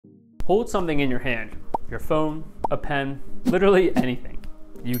Hold something in your hand, your phone, a pen, literally anything.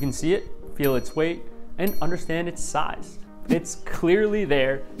 You can see it, feel its weight, and understand its size. It's clearly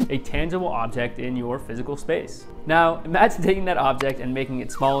there, a tangible object in your physical space. Now, imagine taking that object and making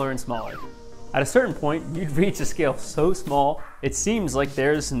it smaller and smaller. At a certain point, you'd reach a scale so small, it seems like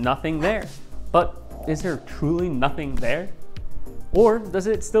there's nothing there. But is there truly nothing there? Or does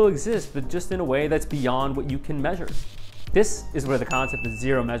it still exist, but just in a way that's beyond what you can measure? This is where the concept of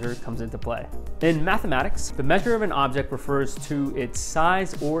zero measure comes into play. In mathematics, the measure of an object refers to its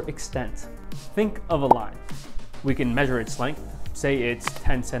size or extent. Think of a line. We can measure its length, say it's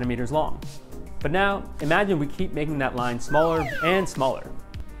 10 centimeters long. But now, imagine we keep making that line smaller and smaller.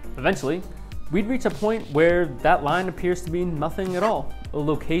 Eventually, we'd reach a point where that line appears to be nothing at all, a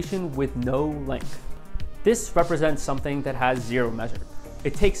location with no length. This represents something that has zero measure.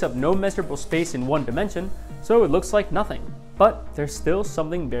 It takes up no measurable space in one dimension, so it looks like nothing. But there's still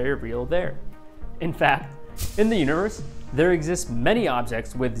something very real there. In fact, in the universe, there exist many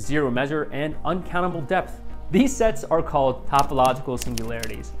objects with zero measure and uncountable depth. These sets are called topological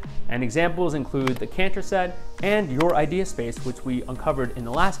singularities, and examples include the Cantor set and your idea space, which we uncovered in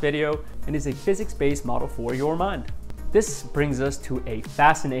the last video and is a physics-based model for your mind. This brings us to a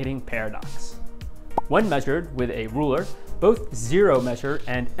fascinating paradox. When measured with a ruler, both zero measure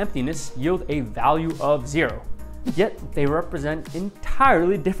and emptiness yield a value of zero, yet they represent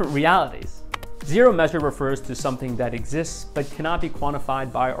entirely different realities. Zero measure refers to something that exists but cannot be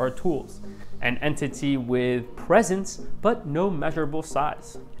quantified by our tools, an entity with presence but no measurable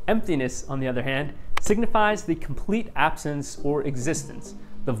size. Emptiness, on the other hand, signifies the complete absence or existence,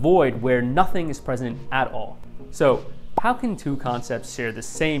 the void where nothing is present at all. So, how can two concepts share the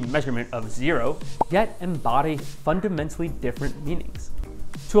same measurement of zero, yet embody fundamentally different meanings?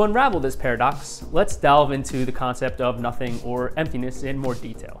 To unravel this paradox, let's delve into the concept of nothing or emptiness in more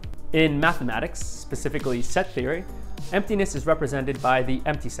detail. In mathematics, specifically set theory, emptiness is represented by the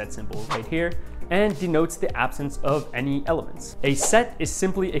empty set symbol right here and denotes the absence of any elements. A set is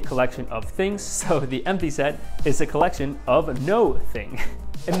simply a collection of things, so the empty set is a collection of no thing.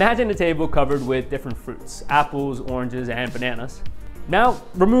 Imagine a table covered with different fruits, apples, oranges, and bananas. Now,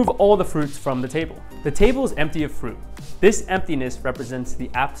 remove all the fruits from the table. The table is empty of fruit. This emptiness represents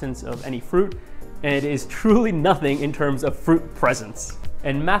the absence of any fruit, and it is truly nothing in terms of fruit presence.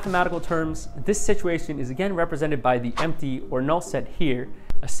 In mathematical terms, this situation is again represented by the empty or null set here,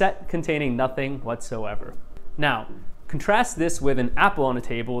 a set containing nothing whatsoever. Now, contrast this with an apple on a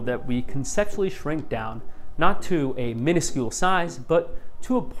table that we conceptually shrink down, not to a minuscule size, but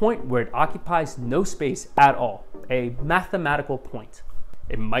to a point where it occupies no space at all, a mathematical point.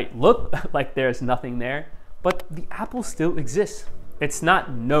 It might look like there's nothing there, but the apple still exists. It's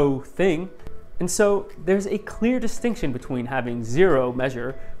not no thing. And so there's a clear distinction between having zero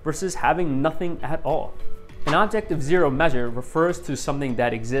measure versus having nothing at all. An object of zero measure refers to something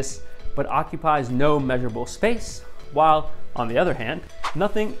that exists but occupies no measurable space, while, on the other hand,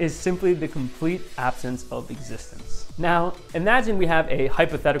 nothing is simply the complete absence of existence. Now, imagine we have a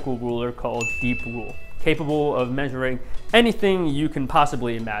hypothetical ruler called deep rule, capable of measuring anything you can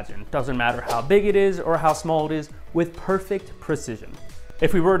possibly imagine. Doesn't matter how big it is or how small it is, with perfect precision.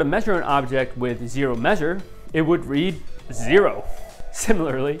 If we were to measure an object with zero measure, it would read zero.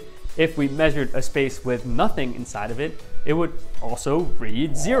 Similarly, if we measured a space with nothing inside of it, it would also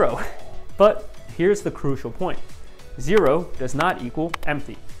read zero. But here's the crucial point. Zero does not equal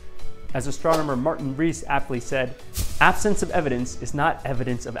empty. As astronomer Martin Rees aptly said, absence of evidence is not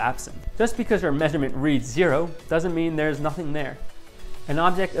evidence of absence. Just because our measurement reads zero doesn't mean there's nothing there. An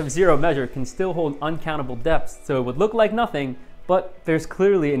object of zero measure can still hold uncountable depths, so it would look like nothing, but there's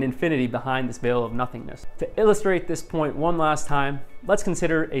clearly an infinity behind this veil of nothingness. To illustrate this point one last time, let's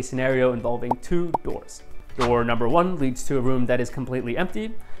consider a scenario involving two doors. Door number one leads to a room that is completely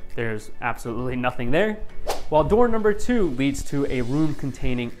empty. There's absolutely nothing there. While door number two leads to a room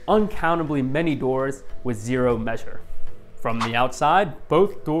containing uncountably many doors with zero measure. From the outside,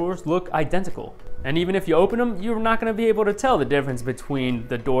 both doors look identical. And even if you open them, you're not going to be able to tell the difference between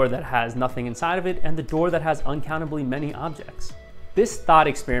the door that has nothing inside of it and the door that has uncountably many objects. This thought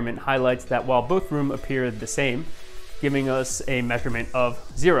experiment highlights that while both rooms appear the same, giving us a measurement of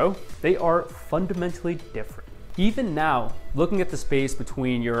zero, they are fundamentally different. Even now, looking at the space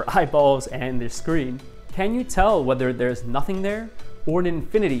between your eyeballs and the screen, can you tell whether there's nothing there or an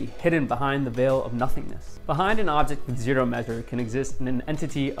infinity hidden behind the veil of nothingness? Behind an object with zero measure can exist an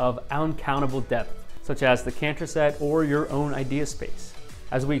entity of uncountable depth, such as the Cantor set or your own idea space.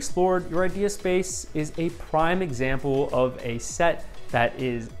 As we explored, your idea space is a prime example of a set that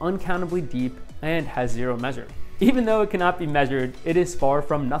is uncountably deep and has zero measure. Even though it cannot be measured, it is far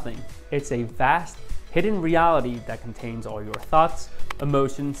from nothing. It's a vast, hidden reality that contains all your thoughts,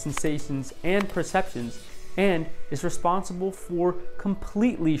 emotions, sensations, and perceptions, and is responsible for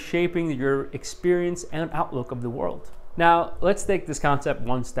completely shaping your experience and outlook of the world. Now, let's take this concept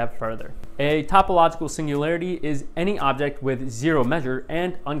one step further. A topological singularity is any object with zero measure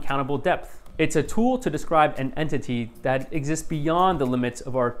and uncountable depth. It's a tool to describe an entity that exists beyond the limits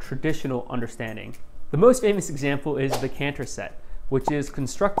of our traditional understanding. The most famous example is the Cantor set, which is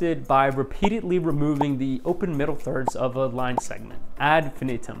constructed by repeatedly removing the open middle thirds of a line segment, ad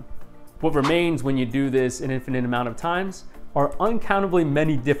infinitum. What remains when you do this an infinite amount of times are uncountably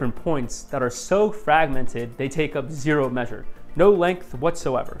many different points that are so fragmented they take up zero measure, no length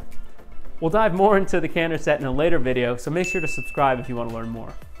whatsoever. We'll dive more into the Cantor set in a later video, so make sure to subscribe if you want to learn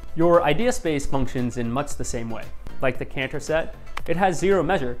more. Your idea space functions in much the same way. Like the Cantor set, it has zero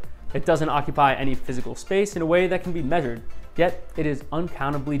measure. It doesn't occupy any physical space in a way that can be measured, yet it is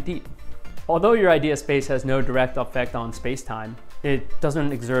uncountably deep. Although your idea space has no direct effect on space-time, it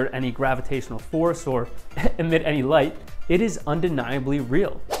doesn't exert any gravitational force or emit any light, it is undeniably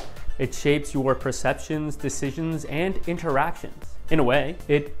real. It shapes your perceptions, decisions, and interactions. In a way,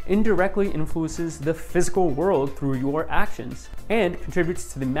 it indirectly influences the physical world through your actions and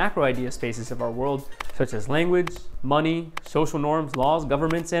contributes to the macro idea spaces of our world, such as language, money, social norms, laws,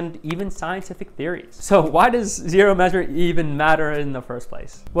 governments, and even scientific theories. So why does zero measure even matter in the first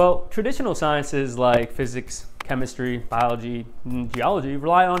place? Well, traditional sciences like physics, chemistry, biology, and geology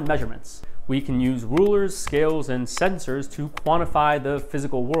rely on measurements. We can use rulers, scales, and sensors to quantify the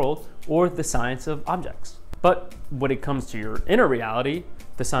physical world or the science of objects. But when it comes to your inner reality,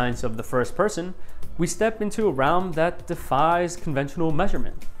 the science of the first person, we step into a realm that defies conventional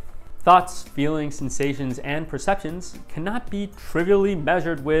measurement. Thoughts, feelings, sensations, and perceptions cannot be trivially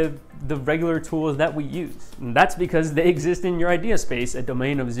measured with the regular tools that we use. And that's because they exist in your idea space, a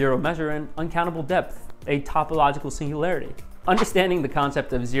domain of zero measure and uncountable depth, a topological singularity. Understanding the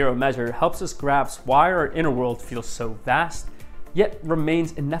concept of zero measure helps us grasp why our inner world feels so vast, yet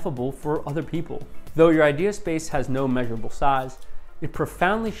remains ineffable for other people. Though your idea space has no measurable size, it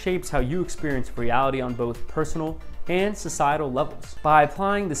profoundly shapes how you experience reality on both personal and societal levels. By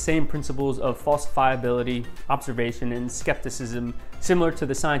applying the same principles of falsifiability, observation, and skepticism similar to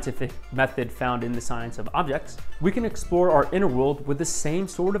the scientific method found in the science of objects, we can explore our inner world with the same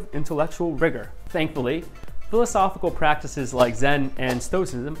sort of intellectual rigor. Thankfully, philosophical practices like Zen and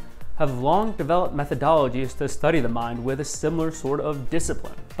Stoicism have long developed methodologies to study the mind with a similar sort of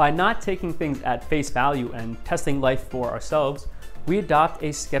discipline. By not taking things at face value and testing life for ourselves, we adopt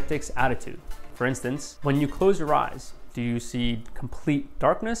a skeptic's attitude. For instance, when you close your eyes, do you see complete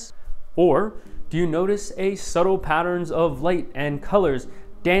darkness? Or do you notice a subtle patterns of light and colors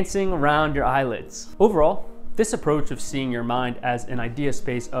dancing around your eyelids? Overall, this approach of seeing your mind as an idea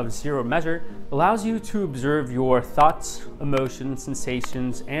space of zero measure allows you to observe your thoughts, emotions,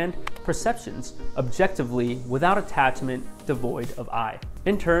 sensations, and perceptions objectively without attachment, devoid of I.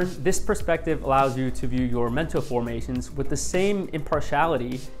 In turn, this perspective allows you to view your mental formations with the same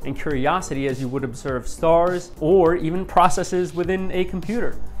impartiality and curiosity as you would observe stars or even processes within a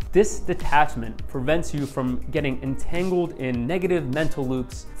computer. This detachment prevents you from getting entangled in negative mental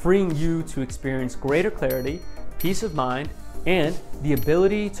loops, freeing you to experience greater clarity, peace of mind, and the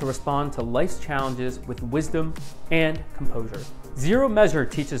ability to respond to life's challenges with wisdom and composure. Zero measure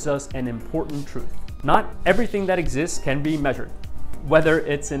teaches us an important truth. Not everything that exists can be measured. Whether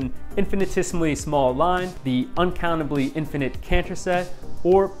it's an infinitesimally small line, the uncountably infinite Cantor set,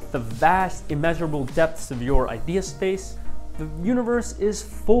 or the vast immeasurable depths of your idea space, the universe is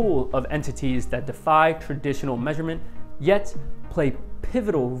full of entities that defy traditional measurement, yet play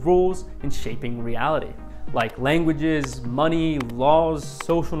pivotal roles in shaping reality. Like languages, money, laws,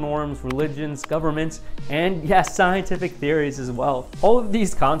 social norms, religions, governments, and yes, scientific theories as well. All of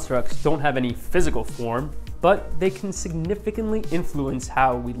these constructs don't have any physical form, but they can significantly influence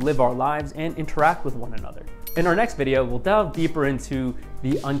how we live our lives and interact with one another. In our next video, we'll delve deeper into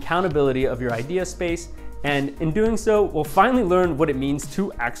the uncountability of your idea space, and in doing so, we'll finally learn what it means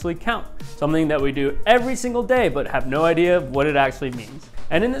to actually count, something that we do every single day but have no idea what it actually means.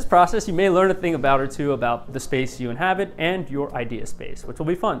 And in this process, you may learn a thing or two about the space you inhabit and your idea space, which will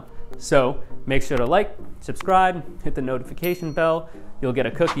be fun. So make sure to like, subscribe, hit the notification bell. You'll get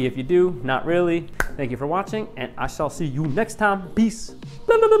a cookie if you do, not really. Thank you for watching, and I shall see you next time. Peace.